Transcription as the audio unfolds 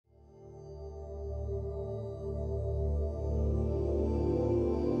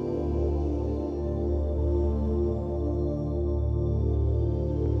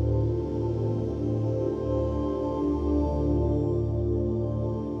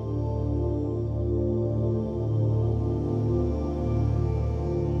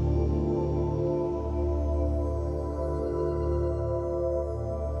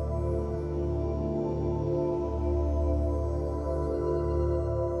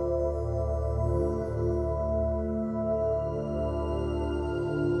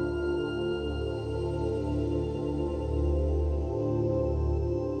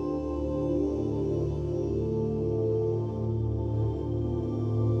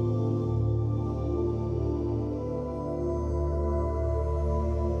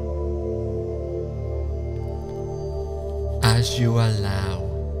as you allow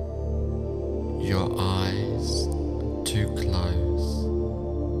your eyes to close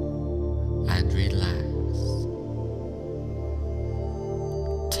and relax.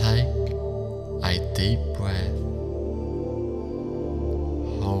 Take a deep breath,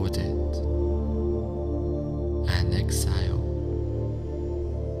 hold it, and exhale.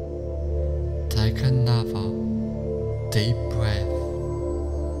 Take another deep breath,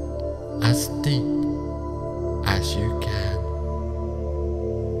 as deep as you can.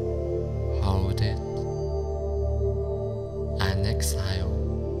 Hold it and exhale.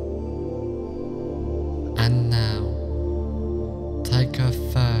 And now take a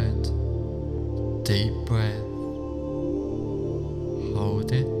third deep breath.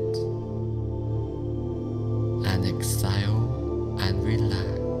 Hold it and exhale and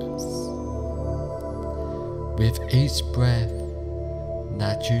relax. With each breath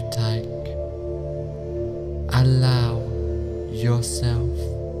that you take, allow yourself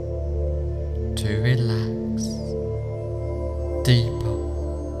to relax deeper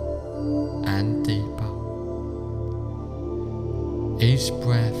and deeper. Each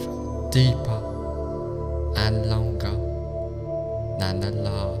breath deeper and longer than the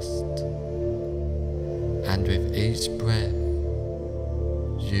last. And with each breath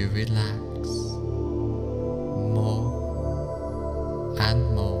you relax more and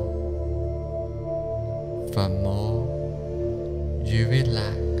more. The more you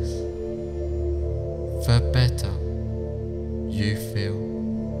relax, the better you feel.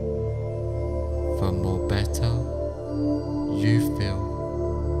 The more better you feel,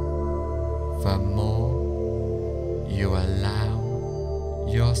 the more you allow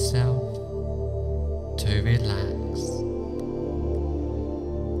yourself to relax.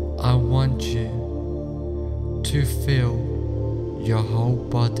 I want you to feel your whole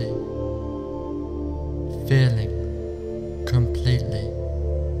body feeling completely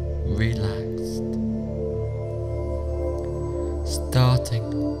relaxed, starting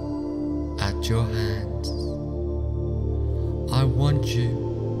at your hands. I want you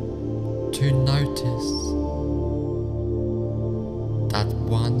to notice that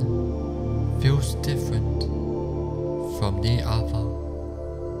one feels different from the other,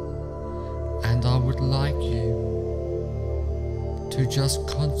 and I would like you to just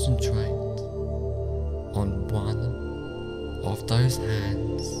concentrate on one of those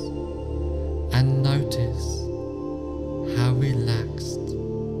hands and notice how relaxed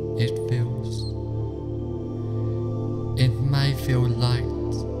it feels. It may feel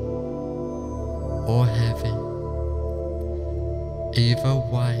light or heavy. Either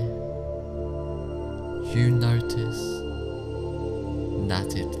way, you notice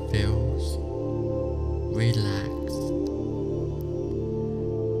that it feels relaxed.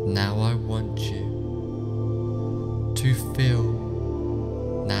 Now I want you to feel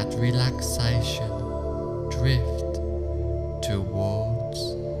that relaxation drift towards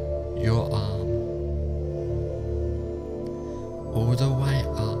your arm, all the way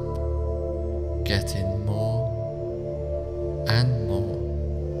up, getting more and more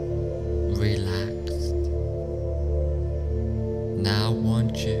relaxed. Now I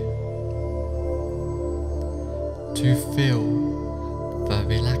want you to feel the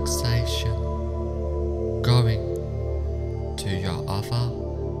relaxation going to your other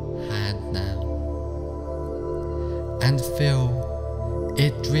hand now, and feel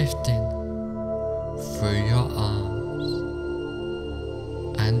it drifting through your arms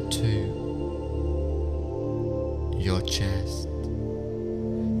and to your chest,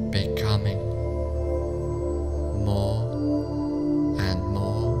 becoming more and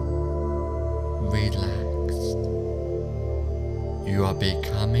more relaxed. You are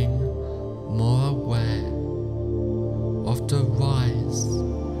becoming more aware of the rise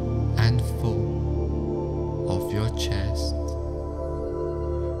and fall of your chest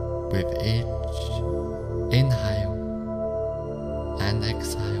with each inhale and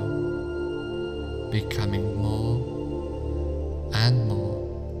exhale, becoming more and more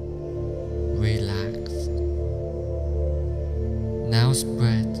relaxed. Now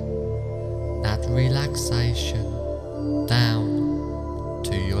spread that relaxation down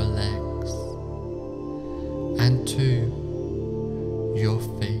to your legs and to your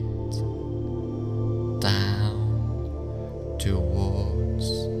feet, down towards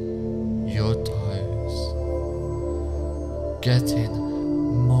your toes, getting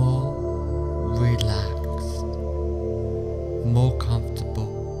more relaxed, more comfortable.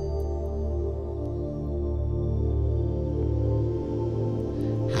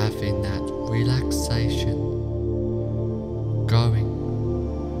 Having that relaxation going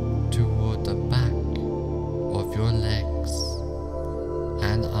toward the back of your legs,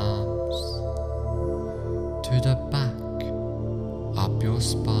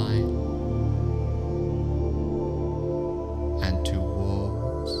 spine and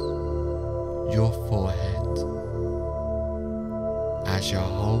towards your forehead as your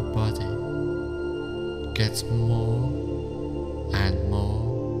whole body gets more and more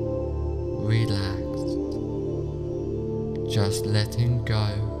relaxed, just letting go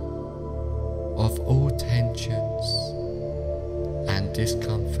of all tensions and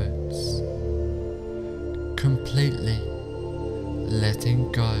discomforts, completely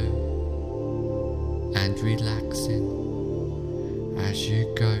letting go and relaxing as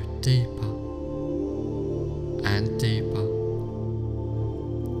you go deeper and deeper,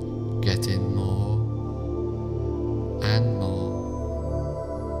 getting more and more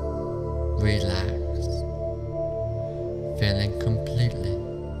relaxed, feeling completely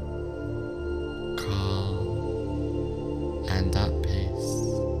calm and at peace.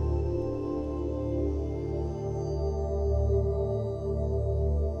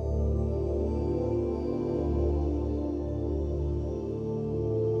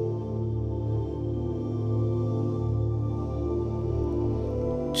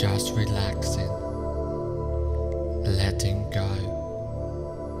 Just relaxing, letting go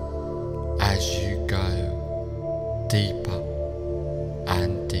as you go deeper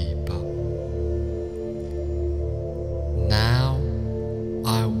and deeper. Now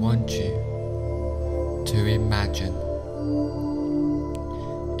I want you to imagine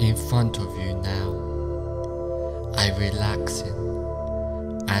in front of you now a relaxing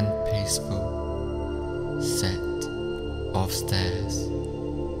and peaceful set of stairs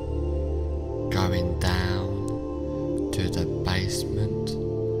going down to the basement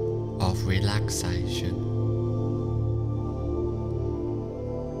of relaxation.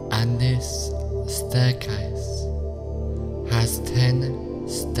 And this staircase has 10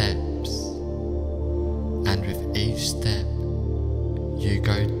 steps, and with each step you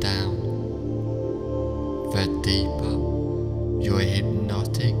go down, the deeper your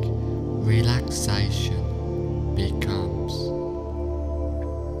hypnotic relaxation becomes.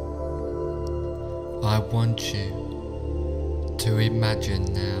 I want you to imagine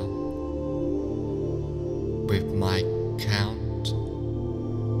now, with my count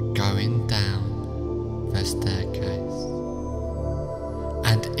going down the staircase,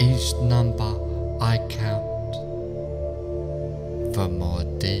 and each number I count, the more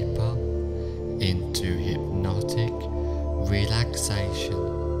deeper into hypnotic relaxation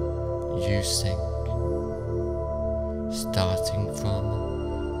you sink, starting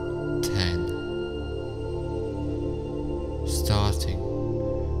from 10. Starting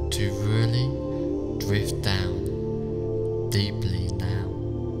to really drift down deeply now,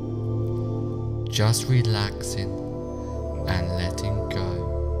 just relaxing and letting go.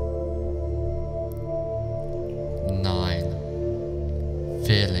 9.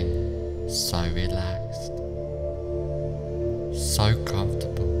 Feeling so relaxed, so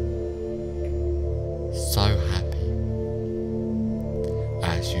comfortable, so happy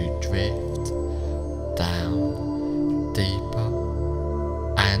as you drift down deeper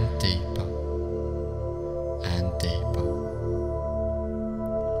and deeper and deeper.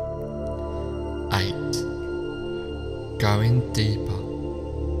 8. Going deeper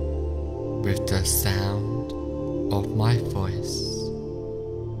with the sound of my voice.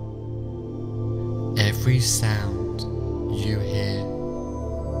 Every sound you hear,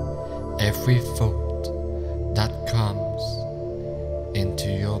 every thought that comes into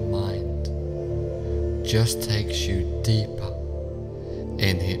your mind just takes you deeper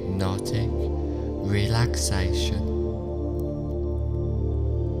in hypnotic relaxation.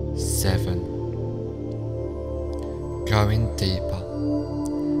 7. Going deeper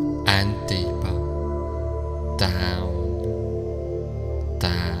and deeper, down,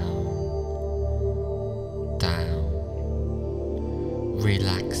 down, down,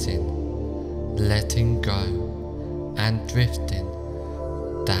 relaxing, letting go and drifting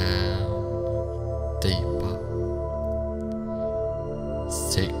down deeper.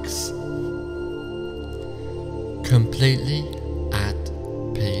 6. Completely at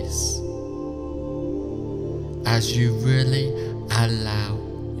peace as you really allow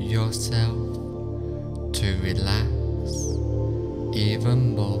yourself to relax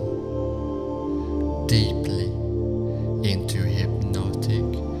even more deeply into hypnotic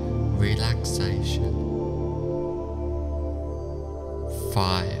relaxation.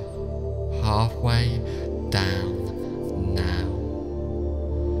 5. Halfway down now,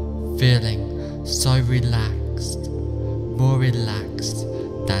 feeling so relaxed, more relaxed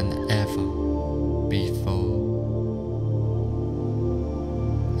than ever before,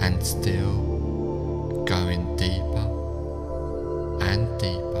 and still going deeper and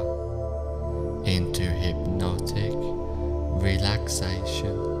deeper.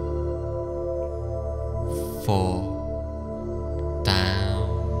 4, down,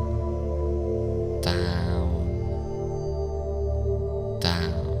 down,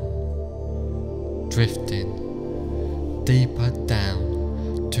 down, drifting deeper down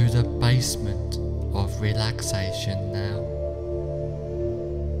to the basement of relaxation now.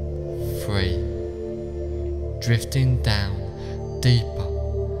 3, drifting down deeper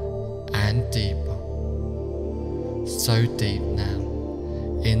and deeper, so deep now,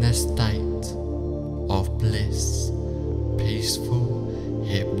 in a state of bliss, peaceful,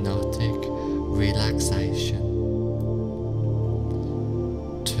 hypnotic relaxation.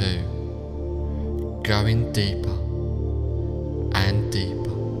 2, going deeper and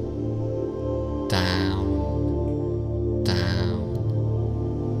deeper, down, down,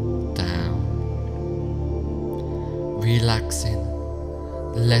 down, relaxing,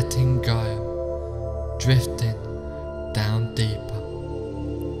 letting go, drifting down deeper.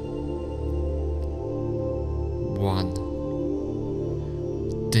 1,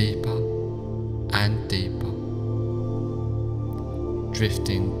 deeper and deeper,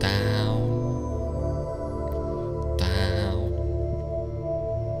 drifting down, down,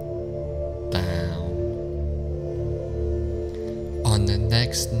 down. On the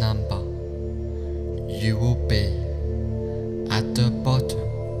next number, you will be at the bottom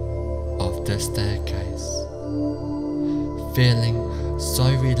of the staircase, feeling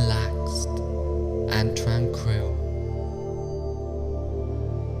so relaxed and tranquil.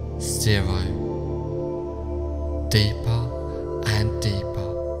 0, deeper and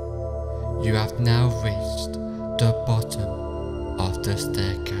deeper. You have now reached the bottom of the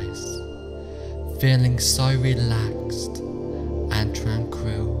staircase, feeling so relaxed and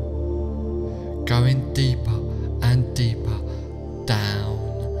tranquil, going deeper and deeper, down,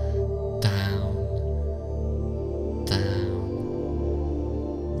 down, down,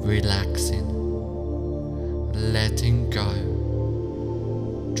 relaxing, letting go,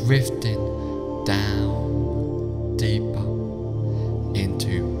 drifting down deeper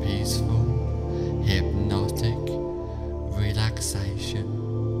into peaceful, hypnotic relaxation,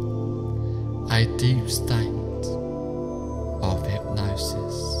 a deep state of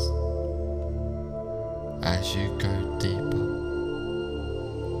hypnosis as you go deeper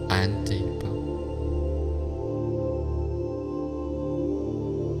and deeper.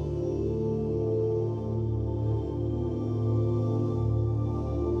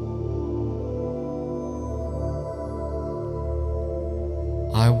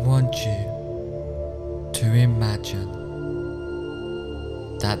 I want you to imagine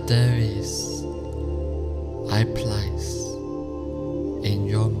that there is a place in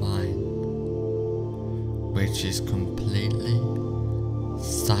your mind which is completely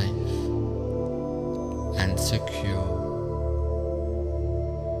safe and secure.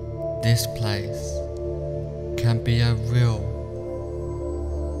 This place can be a real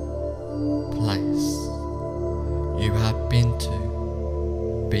place you have been to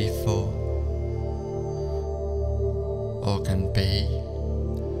before, or can be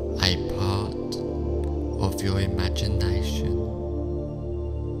a part of your imagination.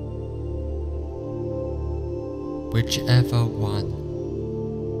 Whichever one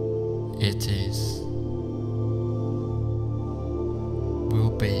it is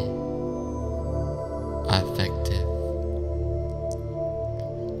will be effective.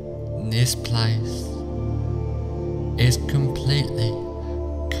 This place is completely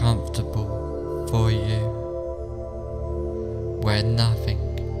comfortable for you, where nothing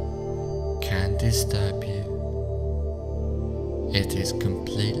can disturb you. It is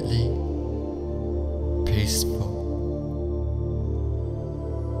completely peaceful,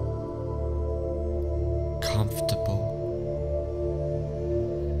 comfortable,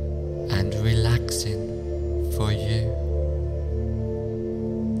 and relaxing for you.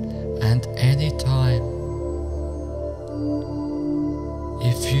 And anytime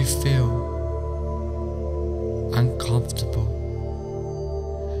if you feel uncomfortable,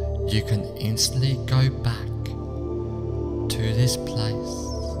 you can instantly go back to this place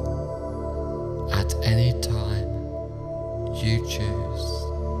at any time you choose.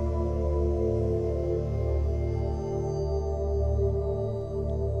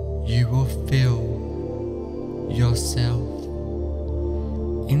 You will feel yourself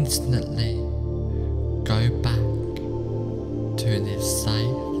instantly go back to this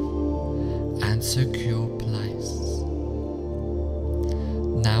safe and secure place.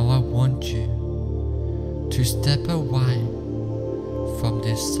 Now I want you to step away from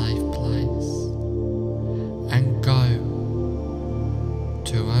this safe place and go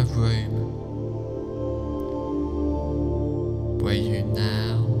to a room where you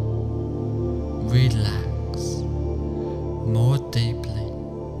now relax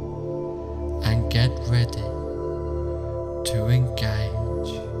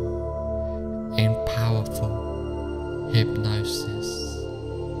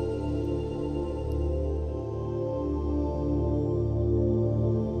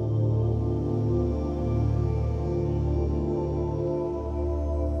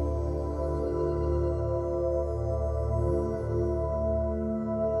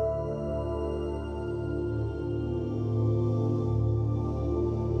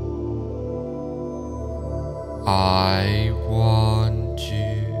I want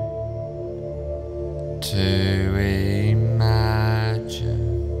you to imagine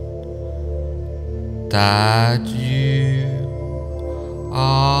that you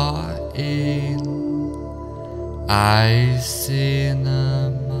are in a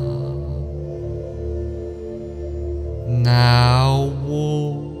cinema. Now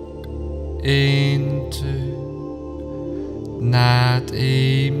walk into that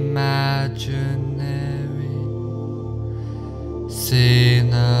imaginary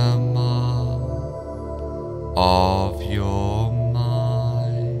cinema of your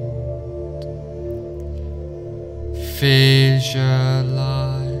mind. Visualize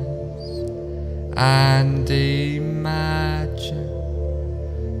and imagine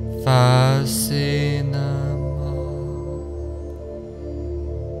the cinema.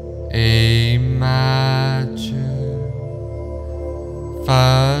 Imagine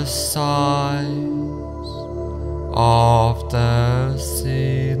the size of the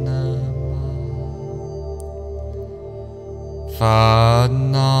cinema, the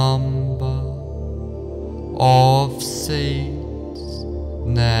number of seats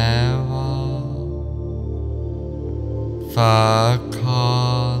there are, the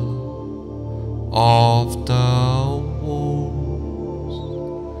color of the walls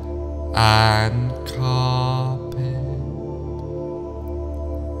and carpet,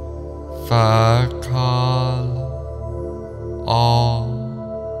 the color of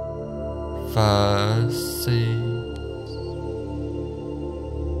the seats,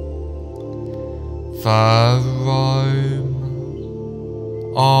 the aroma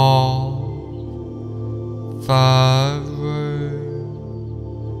of the room,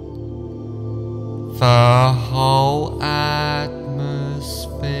 the whole atmosphere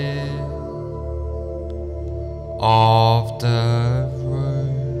of the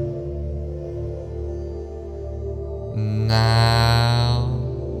room. Now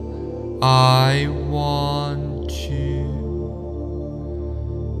I want you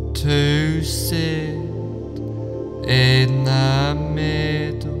to sit in the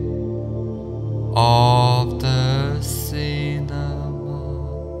middle of the cinema,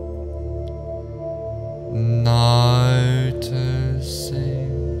 noticing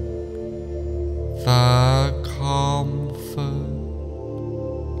the comfort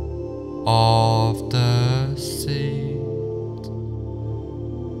of the seat,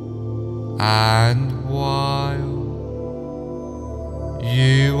 and while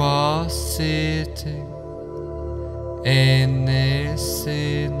you are sitting in this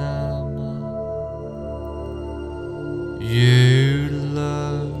cinema, you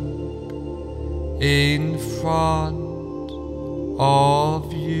look in front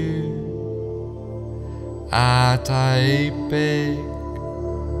of you at a big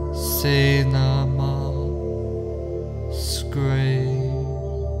cinema screen.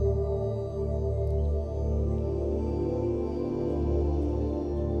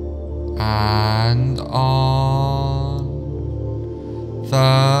 And on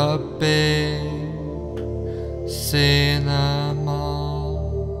the big cinema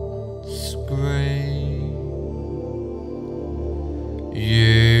screen,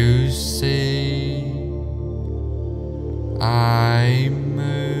 you see a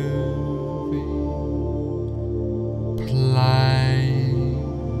movie playing.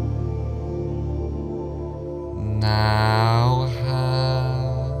 Now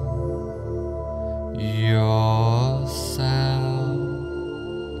yourself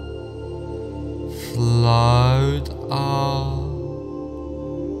float up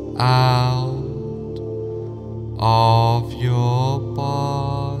out of your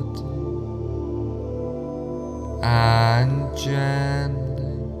body and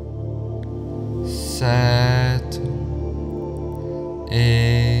gently settle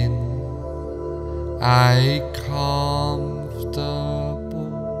in a comfortable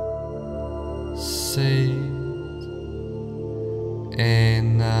seat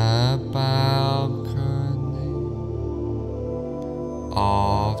in the balcony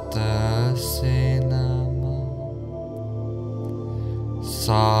of the cinema.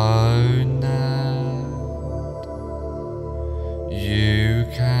 So now you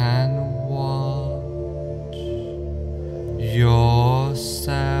can watch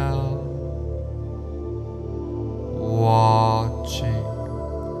yourself watching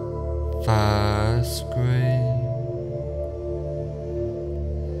the screen.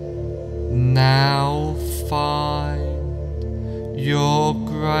 Now find your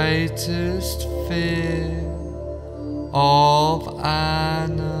greatest fear of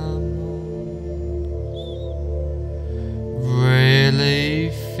animals.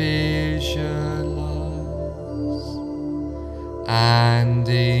 Really visualize and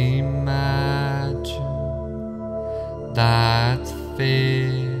imagine that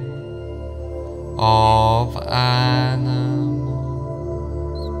fear of animals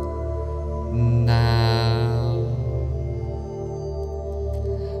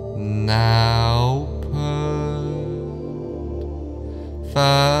now put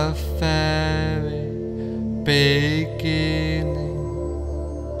the very beginning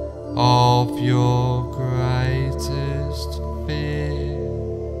of your greatest fear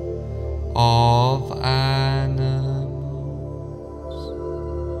of animals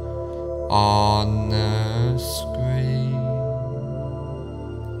on the screen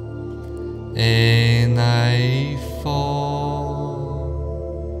in a form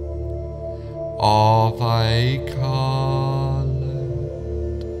of a colored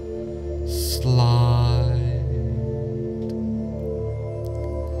slide.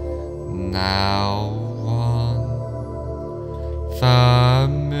 Now run the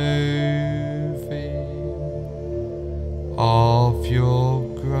movie of your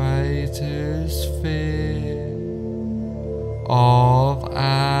greatest fear of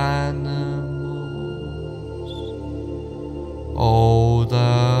animals all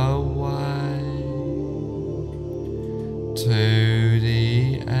the way to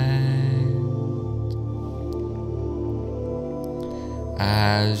the end.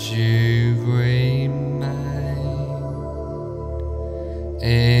 As you remain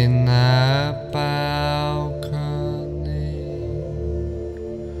in the balcony,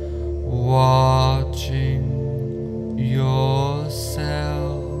 watching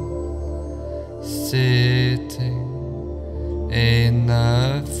yourself sitting in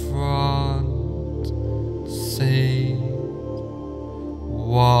the front seat,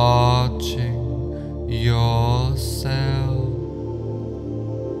 watching yourself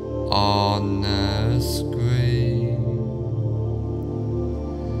on the screen.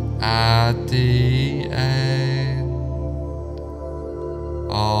 At the end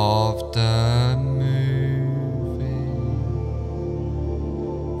of the movie,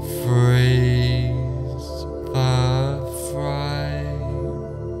 freeze the frame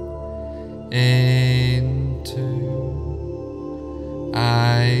into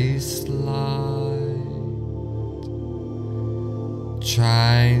a slide.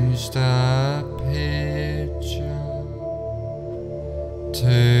 Change the picture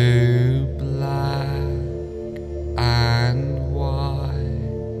to black and white,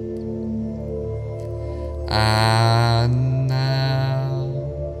 and now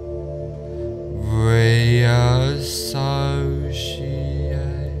reassociate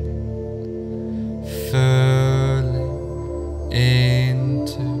fully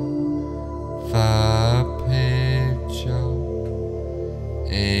into the picture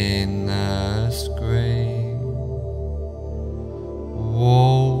in the screen.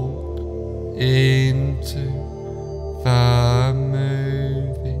 Walk into the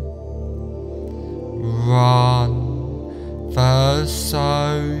movie. Run the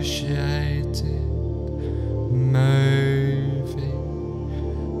associated movie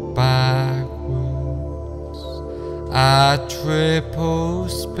backwards at triple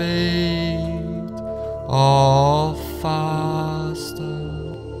speed or faster,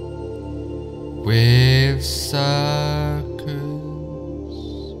 with circus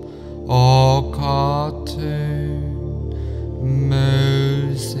or cartoon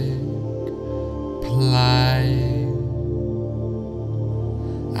music playing,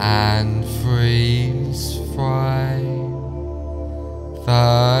 and freeze frame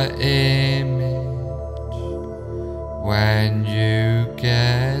the image when you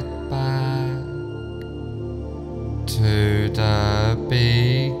get back to the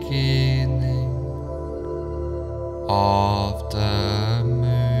beginning of the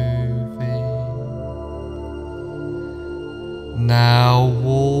movie. Now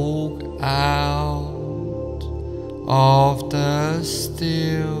walk out of the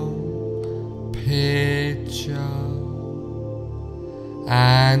still picture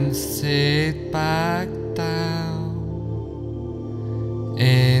and sit back down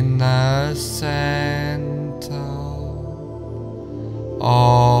in the center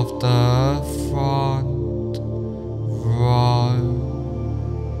of the front row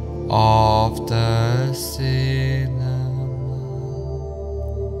of the cinema.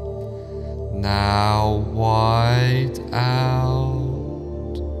 Now wide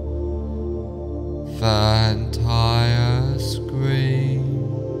out the entire screen,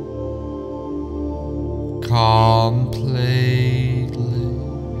 completely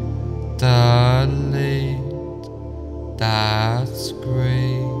delete that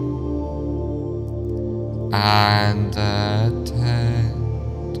screen and attempt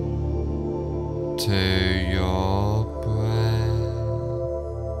to your breath.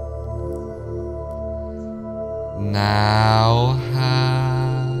 Now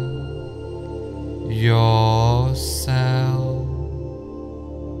have yourself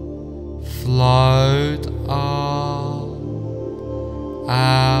float up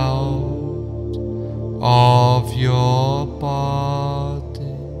out of your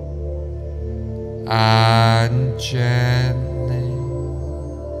body and gently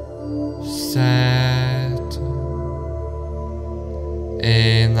settle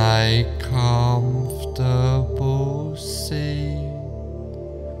in a comfortable seat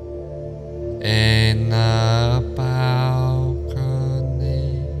in a balcony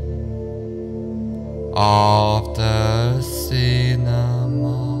of the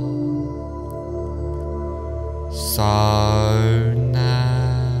cinema, so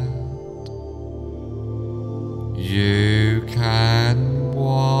that you can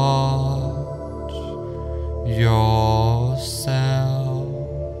watch yourself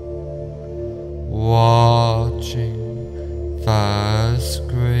watching the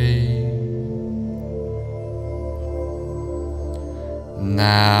screen.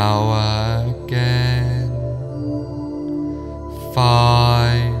 Now again,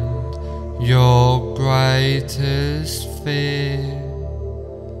 find your greatest fear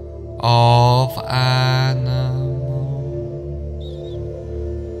of animals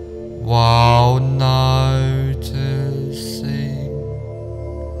while noticing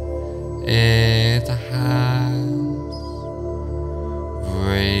it has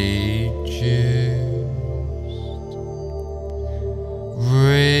reduced.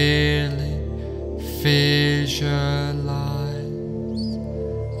 Really visualize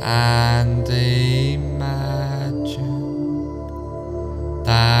and imagine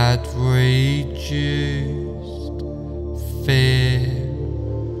that reduced fear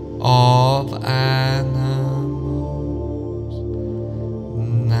of animals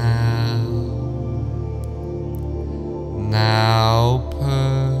now put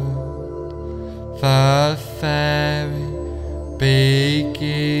the very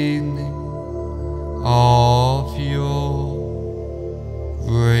beginning of your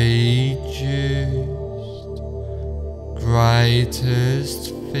reduced greatest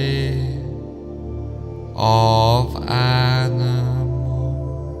fear of animals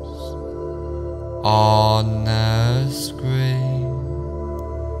on the screen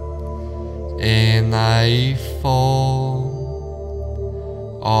in a form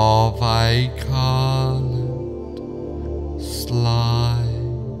of a coloured slide.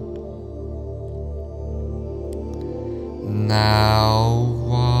 Now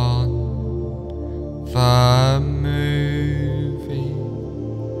run the movie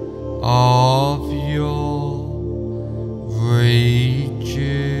of your reduced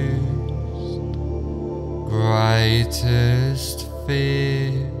greatest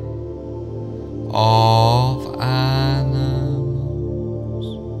fear of animals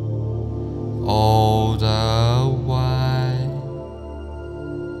all the way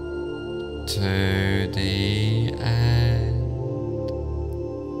to the end.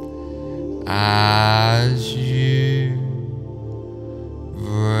 As you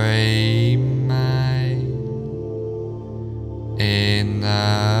remain in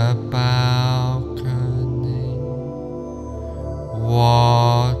the balcony,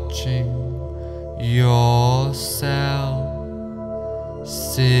 watching yourself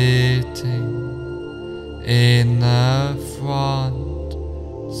sitting in the front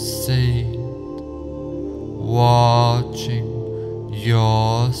seat, watching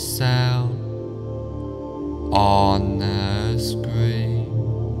yourself on the screen.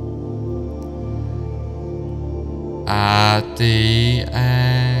 At the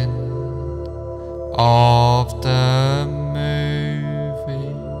end of the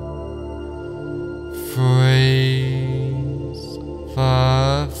movie, freeze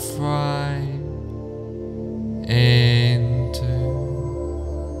the frame into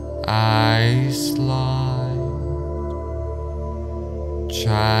a slide.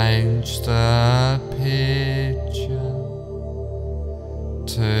 Change the picture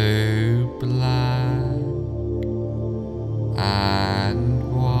to black and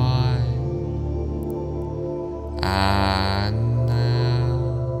white, and now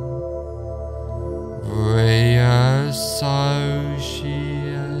reassociate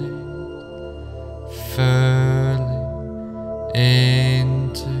fully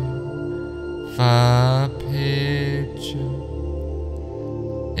into the picture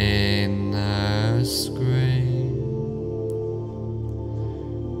in the screen.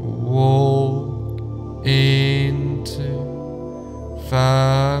 Walk into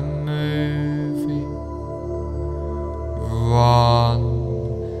the movie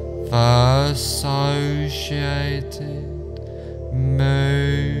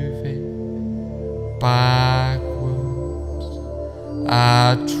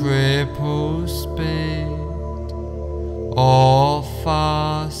triple speed or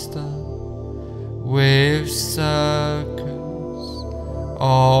faster with circus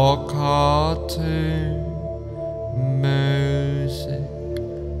or cartoon music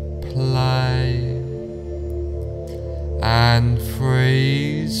playing, and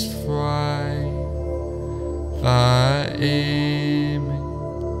freeze frame the image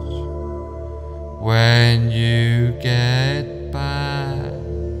when you get back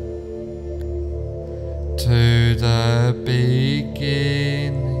to the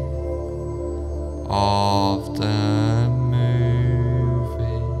beginning of the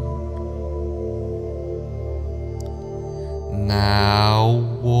movie. Now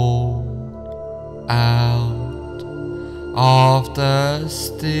walk out of the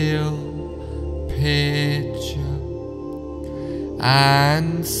still picture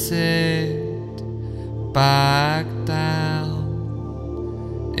and sit back down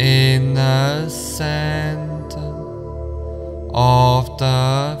in the center of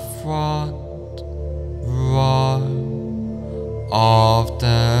the front row of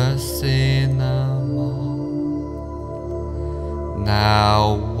the cinema.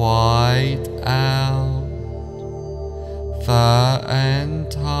 Now white out the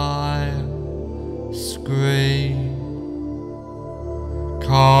entire screen,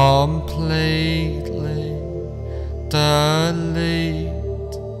 completely delete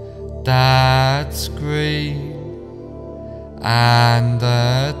that screen and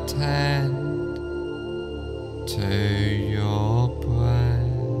attend to your breath.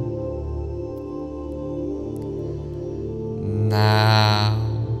 Now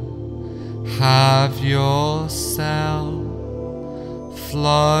have yourself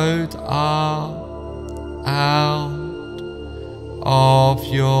float up out of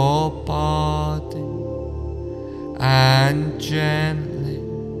your body and gently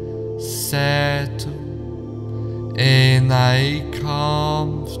settle in a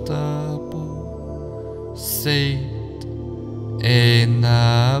comfortable seat in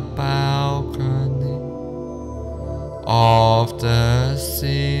the balcony of the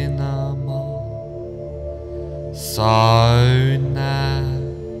cinema, so that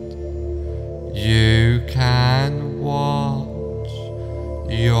you can watch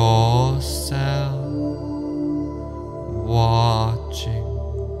yourself watching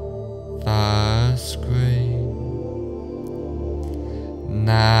the screen.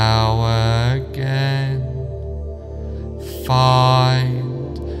 Now again,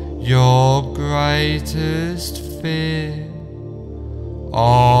 find your greatest fear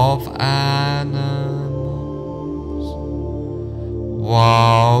of animals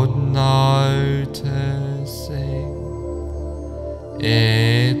while noticing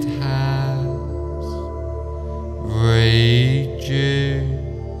it has reduced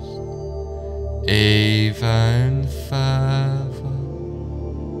even further.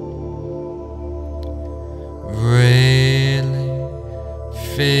 Really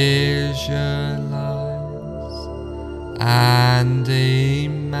visualize and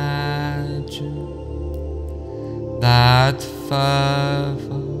imagine that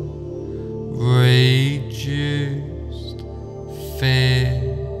further reduced fear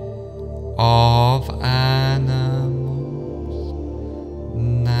of animals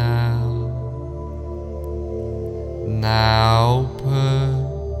now put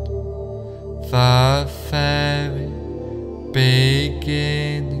the very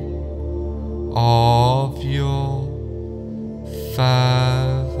beginning of your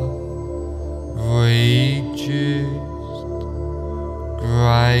further reduced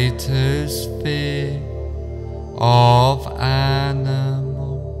greatest fear of animals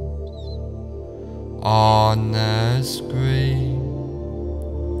on the screen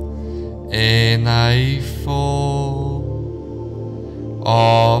in a form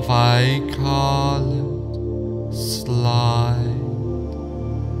of a colored slide.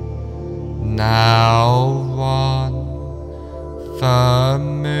 Now run the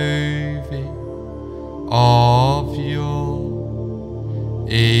movie of your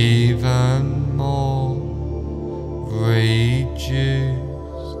even more reduced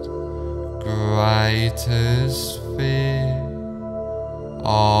greatest fear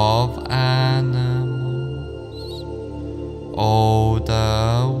of animals all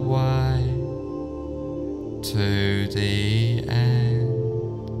the way to the end.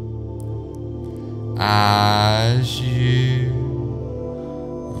 As you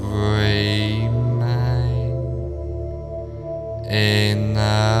remain in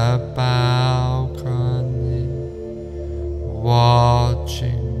the balcony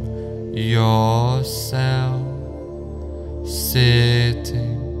watching yourself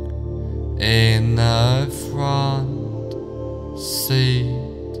sitting in the front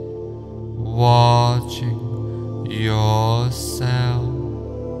seat, watching yourself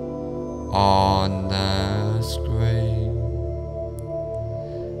on the screen.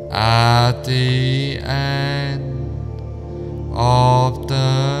 At the end of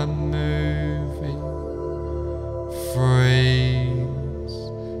the movie, freeze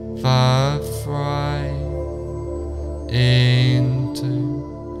the frame into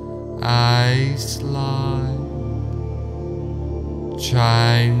a slide.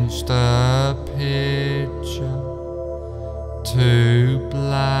 Change the picture to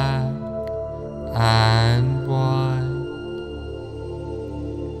black and white.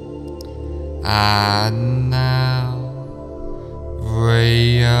 And now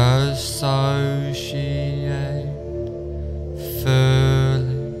reassociate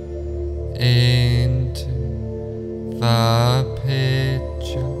fully into the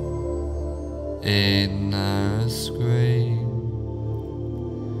picture in the screen.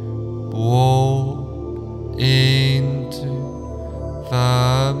 Walk into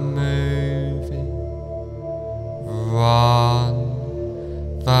the movie. Run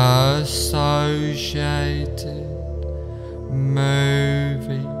the associated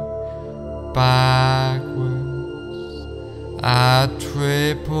movie backwards at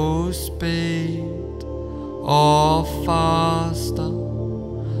triple speed or faster,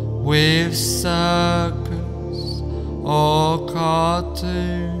 with circus or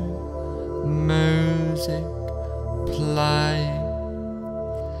cartoon music playing,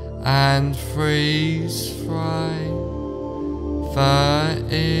 and freeze frame the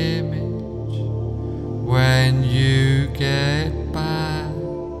image when you get back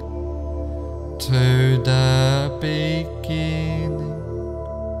to the beginning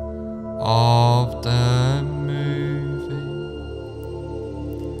of the movie.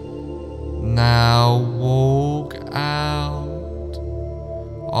 Now walk out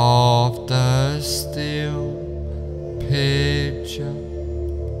of the still picture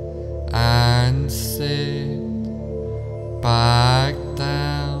and sit back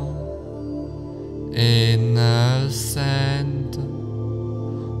down in the center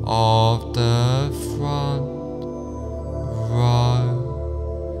of the front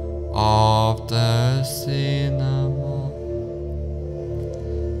row of the cinema.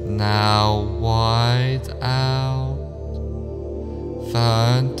 Now wide out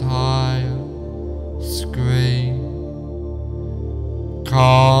the entire screen,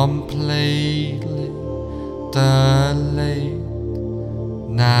 completely delete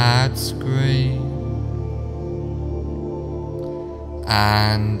that screen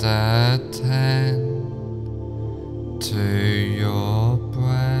and attend to your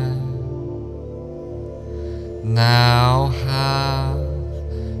breath. Now have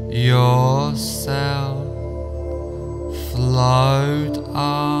yourself float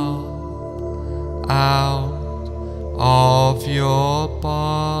up out of your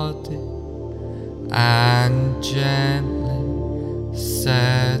body and gently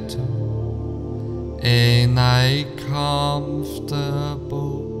settle in a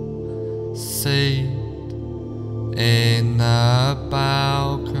comfortable seat in the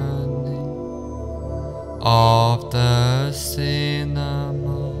balcony of the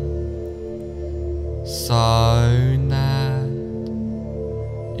cinema, so that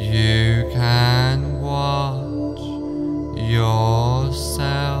you can watch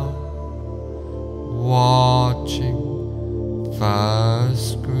yourself watching the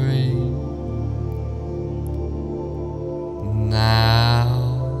screen. Now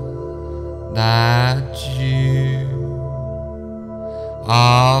that you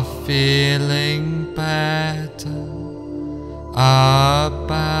are feeling better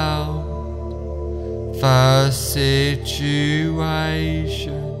about the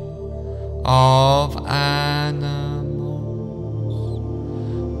situation of animals,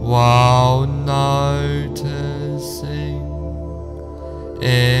 while noticing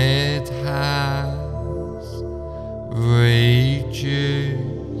it has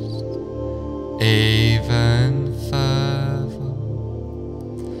reduced even further,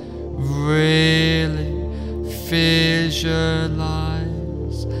 really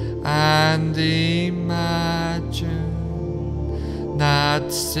visualize and imagine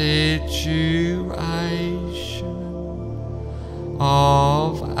that situation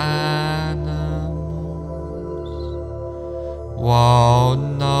of animals, while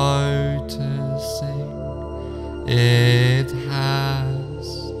noticing it has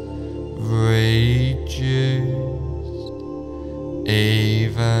reduced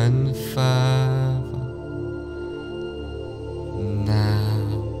even further. Now,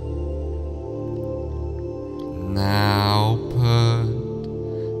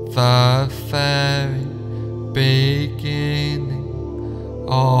 the very beginning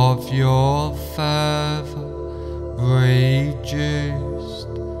of your further reduced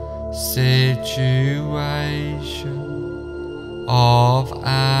situation of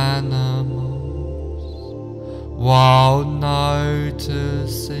animals, while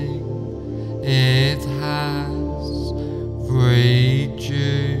noticing it has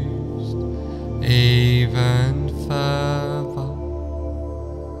reduced even further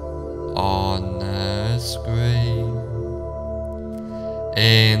on the screen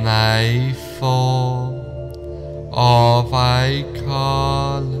in a form of a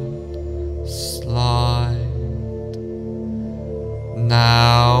coloured slide.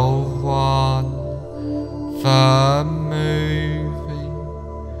 Now run the movie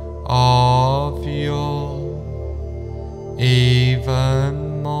of your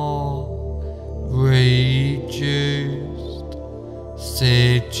even more reduced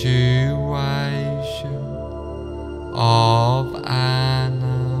situation of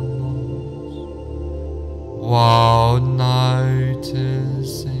animals, while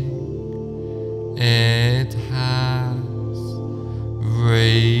noticing it has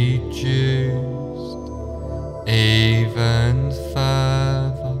reduced even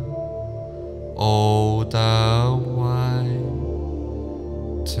further all the way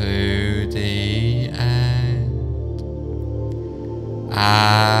to the end,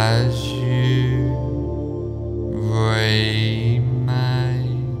 as you remain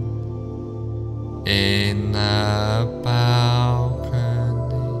in the balcony,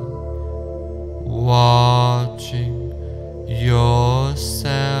 watching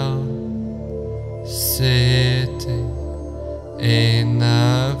yourself sitting in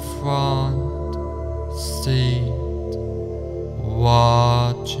the front seat,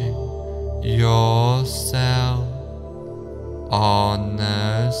 watching yourself on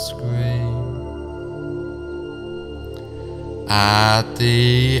the screen. At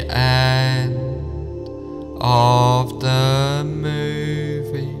the end of the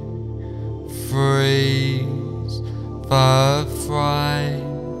movie, freeze the frame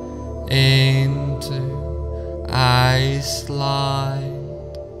into a slide,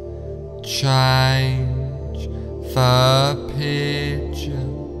 change the picture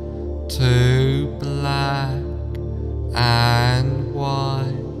to black and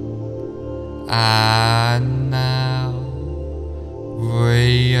white, and now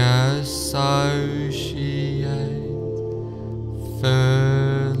reassociate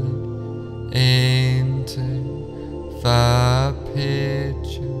fully into the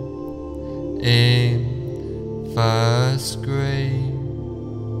picture in the screen.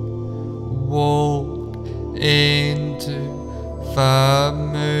 Walk into the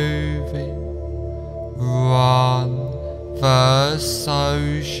movie, run the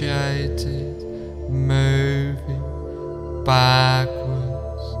associated movie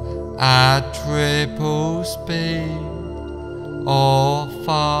backwards at triple speed or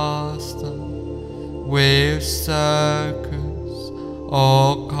faster, with circus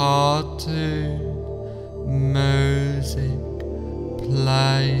or cartoon music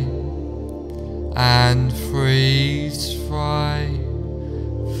playing, and freeze frame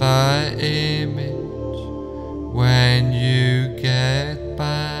the image when you get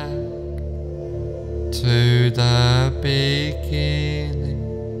back to the beginning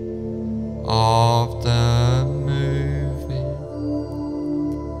of the movie.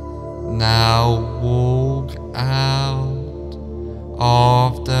 Now walk out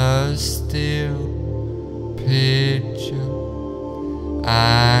of the still picture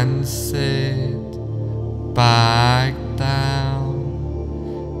and sit back down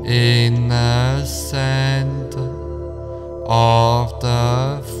in the center of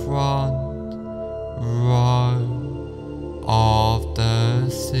the front row of the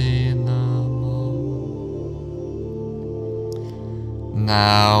cinema.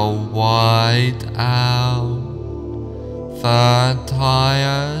 Now wide out the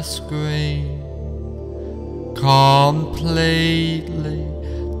entire screen, completely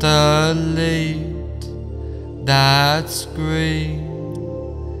delete that screen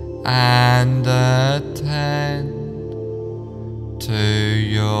and attend to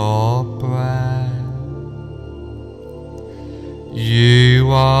your breath.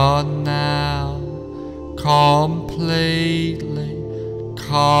 You are now completely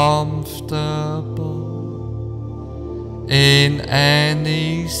comfortable in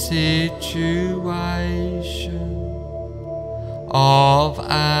any situation of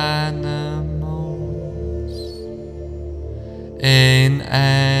animals, in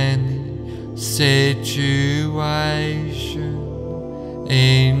any situation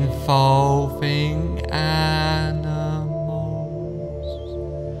in involving animals.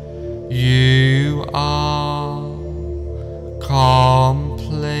 You are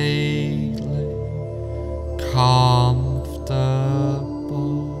completely comfortable,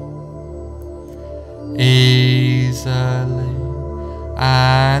 easily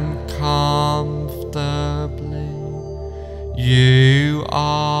and comfortably. You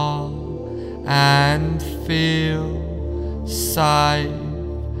are and feel safe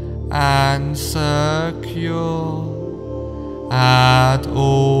and secure at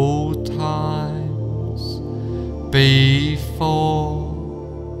all times, before,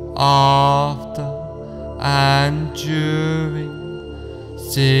 after, and during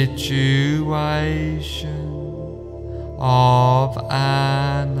situation of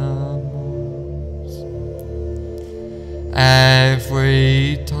animals.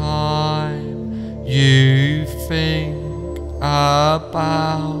 Every time you think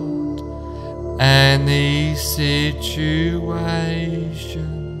about any situation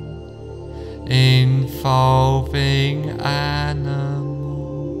involving animals,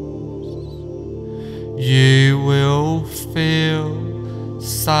 you will feel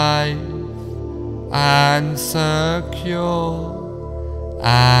safe and secure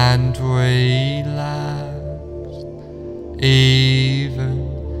and relaxed, even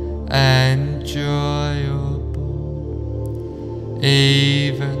enjoyable.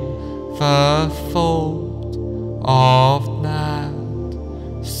 Even the thought of that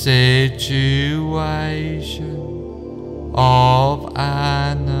situation of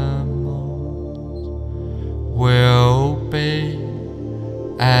animals will be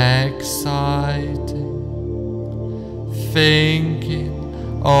exciting. Thinking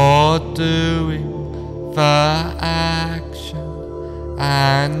or doing the action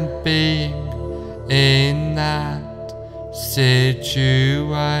and being in that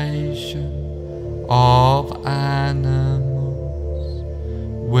situation of animals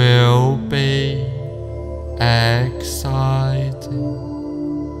will be exciting.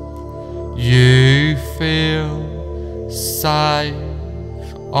 You feel safe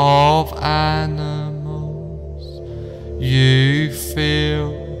of animals. You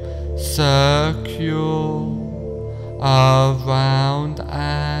feel secure around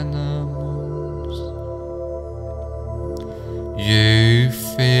animals. You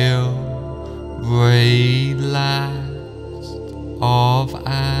feel relaxed of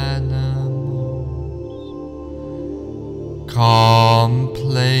animals,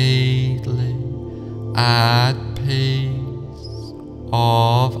 completely at peace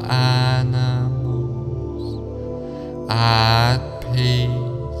of animals, at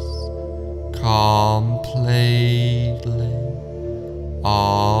peace completely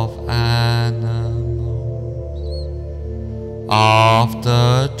of animals.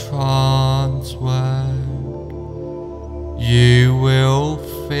 After trance work, you will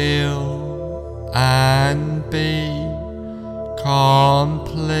feel and be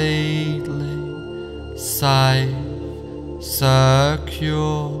completely safe,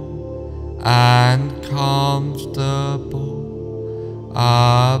 secure and comfortable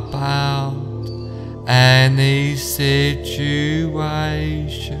about any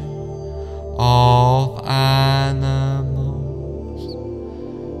situation of animals.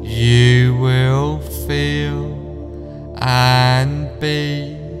 You will feel and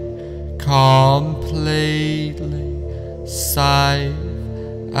be completely safe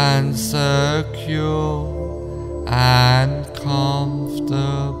and secure and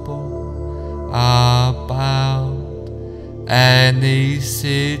comfortable about any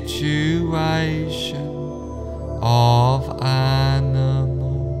situation of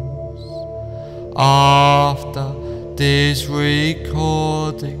animals. After this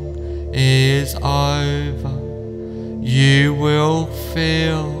recording is over, you will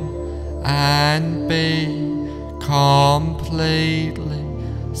feel and be completely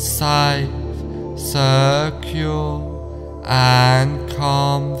safe, secure and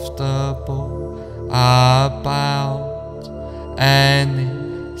comfortable about any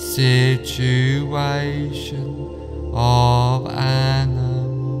situation of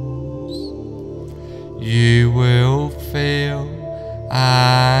animals. You will feel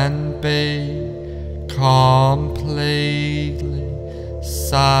and be completely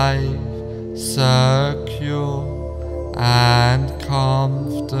safe, secure and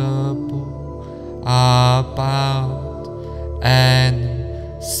comfortable about any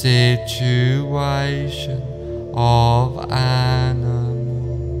situation of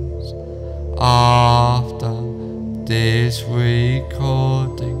animals. After this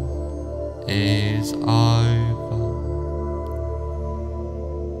recording is over.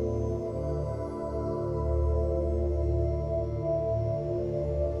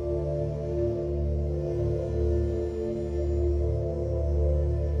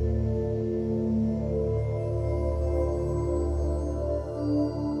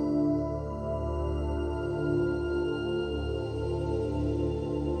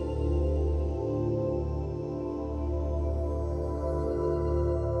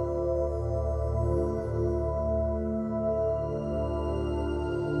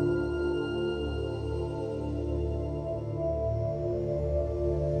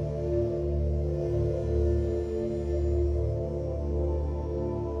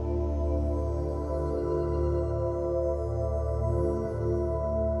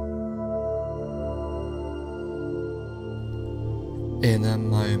 In a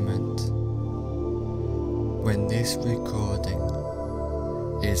moment, when this recording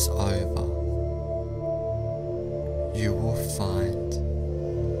is over, you will find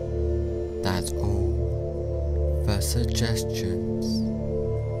that all the suggestions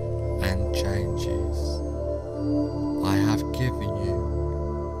and changes I have given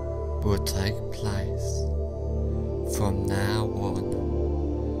you will take place from now on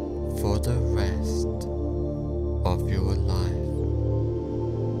for the rest of your life,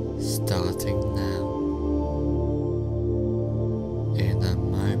 starting now. In a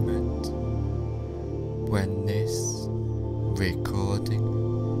moment, when this recording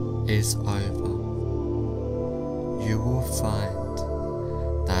is over, you will find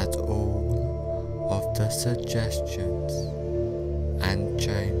that all of the suggestions and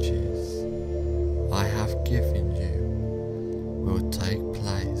changes I have given you will take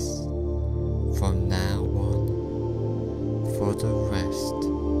place from now on for the rest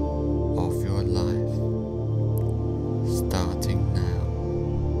of your life, starting now.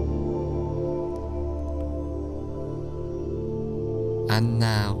 And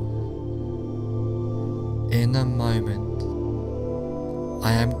now, in a moment,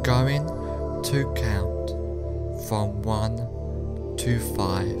 I am going to count from 1 to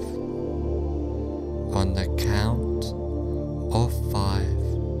 5. On the count of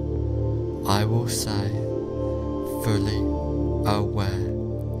 5, I will say fully aware,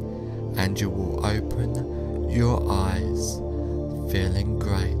 and you will open your eyes feeling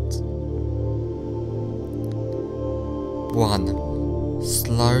great. 1.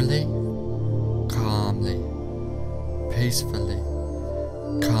 Slowly, calmly, peacefully,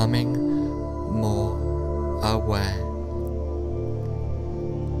 becoming more aware.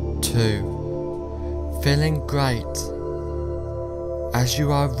 2. Feeling great as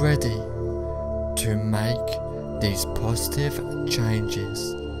you are ready to make these positive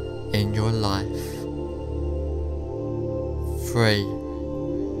changes in your life. 3.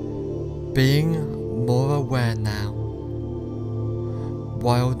 Being more aware now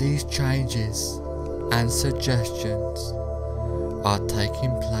while these changes and suggestions are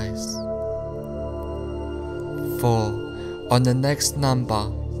taking place. 4. On the next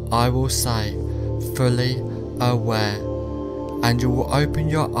number, I will say fully aware, and you will open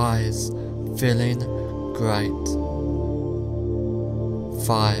your eyes feeling great.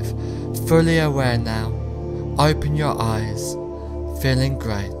 5. Fully aware now. Open your eyes feeling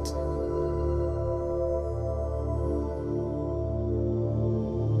great.